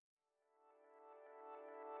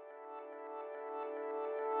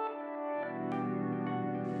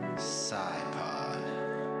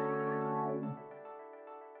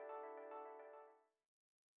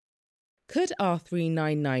Could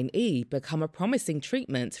R399E become a promising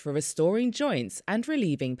treatment for restoring joints and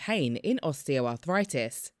relieving pain in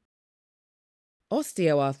osteoarthritis?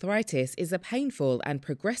 Osteoarthritis is a painful and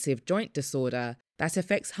progressive joint disorder that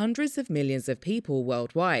affects hundreds of millions of people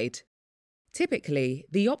worldwide. Typically,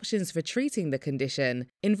 the options for treating the condition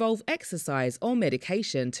involve exercise or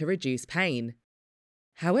medication to reduce pain.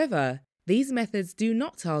 However, these methods do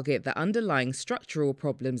not target the underlying structural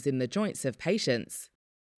problems in the joints of patients.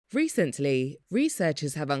 Recently,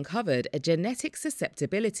 researchers have uncovered a genetic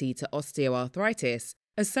susceptibility to osteoarthritis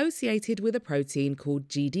associated with a protein called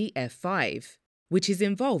GDF5, which is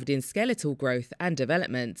involved in skeletal growth and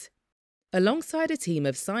development. Alongside a team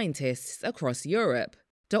of scientists across Europe,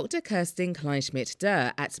 Dr. Kerstin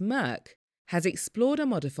Kleinschmidt-Doerr at Merck has explored a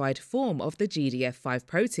modified form of the GDF5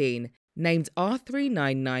 protein named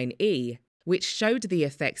R399E, which showed the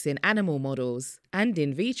effects in animal models and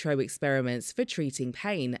in vitro experiments for treating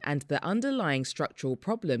pain and the underlying structural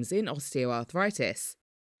problems in osteoarthritis.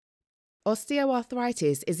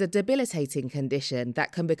 Osteoarthritis is a debilitating condition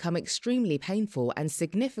that can become extremely painful and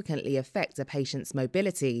significantly affect a patient's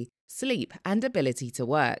mobility, sleep, and ability to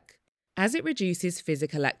work. As it reduces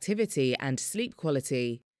physical activity and sleep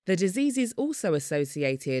quality, the disease is also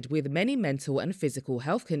associated with many mental and physical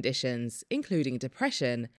health conditions, including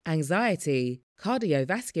depression, anxiety,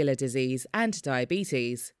 cardiovascular disease, and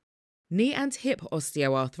diabetes. Knee and hip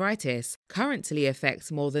osteoarthritis currently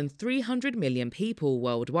affects more than 300 million people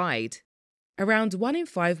worldwide. Around 1 in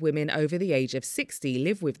 5 women over the age of 60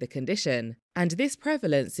 live with the condition, and this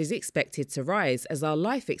prevalence is expected to rise as our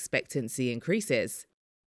life expectancy increases.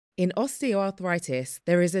 In osteoarthritis,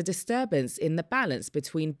 there is a disturbance in the balance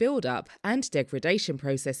between build-up and degradation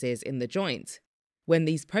processes in the joint. When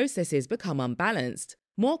these processes become unbalanced,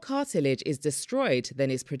 more cartilage is destroyed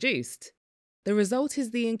than is produced. The result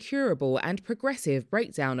is the incurable and progressive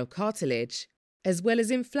breakdown of cartilage, as well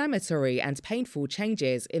as inflammatory and painful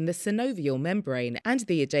changes in the synovial membrane and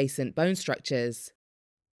the adjacent bone structures.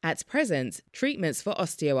 At present, treatments for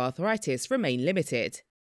osteoarthritis remain limited.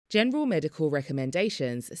 General medical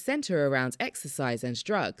recommendations center around exercise and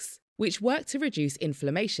drugs, which work to reduce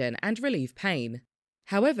inflammation and relieve pain.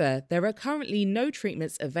 However, there are currently no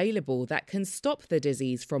treatments available that can stop the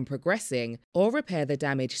disease from progressing or repair the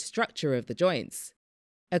damaged structure of the joints.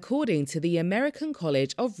 According to the American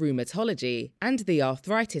College of Rheumatology and the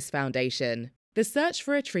Arthritis Foundation, the search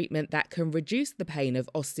for a treatment that can reduce the pain of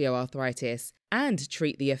osteoarthritis and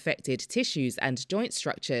treat the affected tissues and joint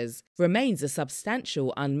structures remains a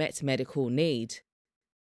substantial unmet medical need.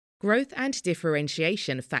 Growth and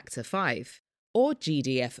Differentiation Factor 5, or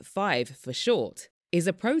GDF5 for short, is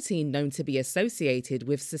a protein known to be associated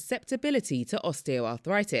with susceptibility to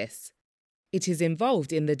osteoarthritis. It is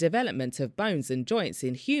involved in the development of bones and joints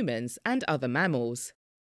in humans and other mammals.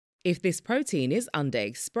 If this protein is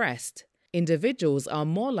underexpressed, individuals are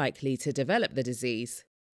more likely to develop the disease.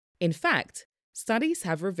 In fact, studies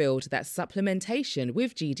have revealed that supplementation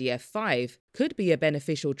with GDF5 could be a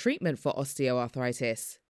beneficial treatment for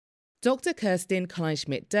osteoarthritis. Dr. Kerstin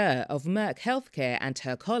Kleinschmidt-Doerr of Merck Healthcare and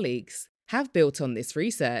her colleagues have built on this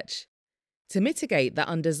research. To mitigate the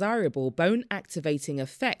undesirable bone-activating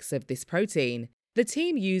effects of this protein, the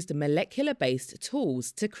team used molecular-based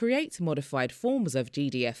tools to create modified forms of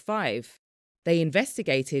GDF5. They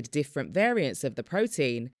investigated different variants of the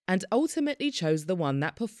protein and ultimately chose the one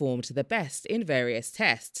that performed the best in various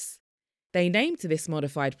tests. They named this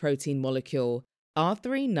modified protein molecule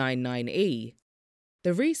R399E.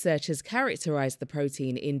 The researchers characterized the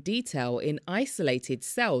protein in detail in isolated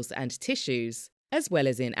cells and tissues, as well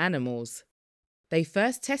as in animals. They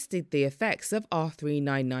first tested the effects of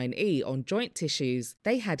R399E on joint tissues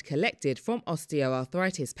they had collected from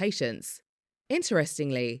osteoarthritis patients.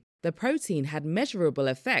 Interestingly, the protein had measurable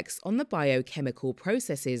effects on the biochemical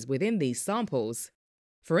processes within these samples.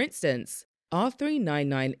 For instance,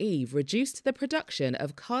 R399E reduced the production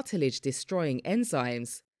of cartilage-destroying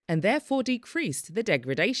enzymes and therefore decreased the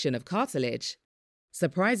degradation of cartilage.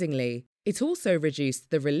 Surprisingly, it also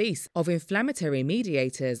reduced the release of inflammatory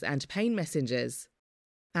mediators and pain messengers.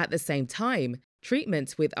 At the same time,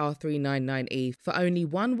 treatment with R399E for only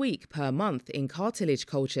 1 week per month in cartilage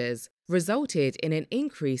cultures resulted in an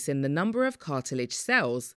increase in the number of cartilage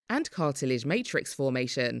cells and cartilage matrix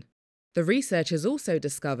formation. The researchers also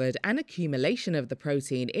discovered an accumulation of the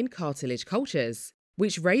protein in cartilage cultures,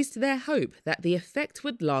 which raised their hope that the effect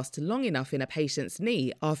would last long enough in a patient's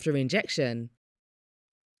knee after injection.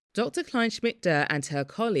 Dr. Kleinschmidt-Doerr and her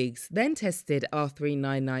colleagues then tested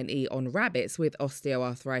R399E on rabbits with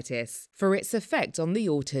osteoarthritis for its effect on the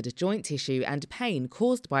altered joint tissue and pain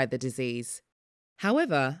caused by the disease.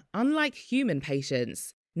 However, unlike human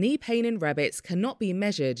patients, knee pain in rabbits cannot be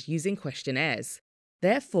measured using questionnaires.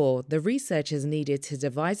 Therefore, the researchers needed to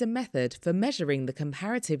devise a method for measuring the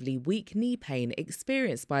comparatively weak knee pain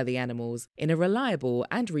experienced by the animals in a reliable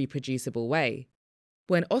and reproducible way.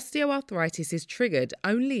 When osteoarthritis is triggered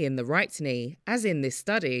only in the right knee, as in this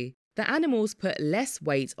study, the animals put less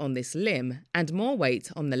weight on this limb and more weight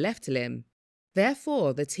on the left limb.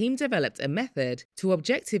 Therefore, the team developed a method to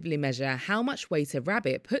objectively measure how much weight a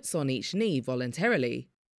rabbit puts on each knee voluntarily.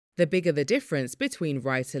 The bigger the difference between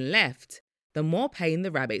right and left, the more pain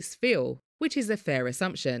the rabbits feel, which is a fair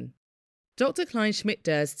assumption. Dr.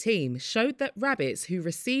 Kleinschmidt-Doerr's team showed that rabbits who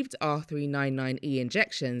received R399E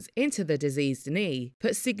injections into the diseased knee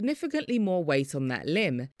put significantly more weight on that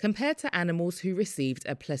limb compared to animals who received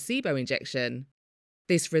a placebo injection.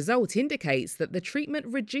 This result indicates that the treatment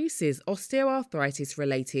reduces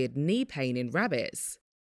osteoarthritis-related knee pain in rabbits.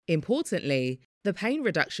 Importantly, the pain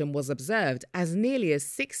reduction was observed as nearly as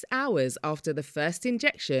 6 hours after the first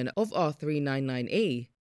injection of R399E.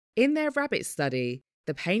 In their rabbit study,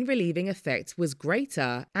 the pain-relieving effect was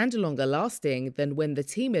greater and longer-lasting than when the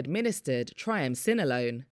team administered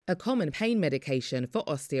triamcinolone, a common pain medication for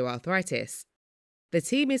osteoarthritis. The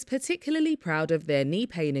team is particularly proud of their knee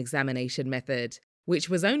pain examination method, which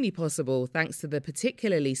was only possible thanks to the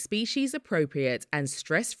particularly species-appropriate and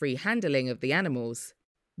stress-free handling of the animals.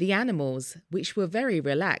 The animals, which were very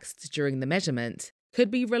relaxed during the measurement, could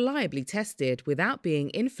be reliably tested without being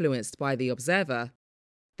influenced by the observer.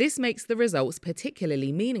 This makes the results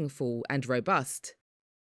particularly meaningful and robust.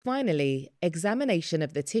 Finally, examination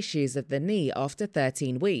of the tissues of the knee after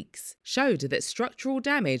 13 weeks showed that structural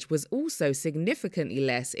damage was also significantly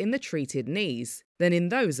less in the treated knees than in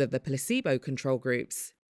those of the placebo control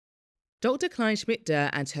groups. Dr. Kleinschmidt-Doerr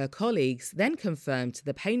and her colleagues then confirmed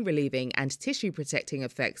the pain-relieving and tissue-protecting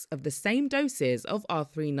effects of the same doses of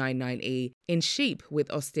R399E in sheep with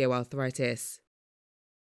osteoarthritis.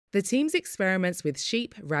 The team's experiments with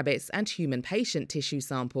sheep, rabbits, and human patient tissue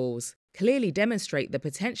samples clearly demonstrate the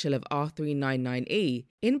potential of R399E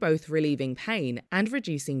in both relieving pain and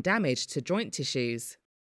reducing damage to joint tissues.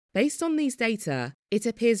 Based on these data, it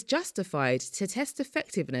appears justified to test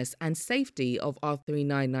effectiveness and safety of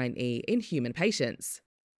R399E in human patients.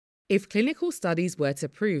 If clinical studies were to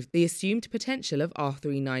prove the assumed potential of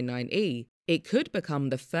R399E, it could become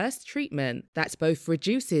the first treatment that both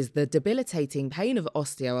reduces the debilitating pain of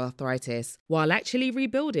osteoarthritis while actually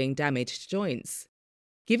rebuilding damaged joints.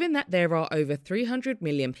 Given that there are over 300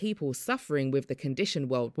 million people suffering with the condition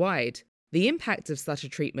worldwide, the impact of such a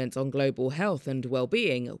treatment on global health and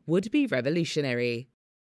well-being would be revolutionary.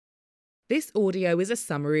 This audio is a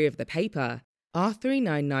summary of the paper,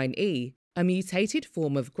 R399E, a mutated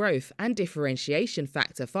form of growth and differentiation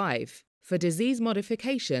factor 5 for disease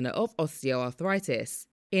modification of osteoarthritis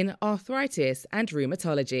in Arthritis and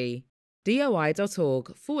Rheumatology,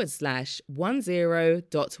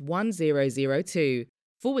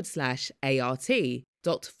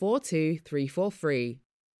 doi.org/10.1002/ART.42343.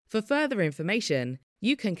 For further information,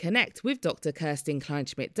 you can connect with Dr. Kerstin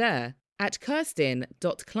Kleinschmidt-Doerr at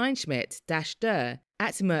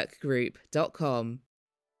kerstin.kleinschmidt-doerr@merckgroup.com.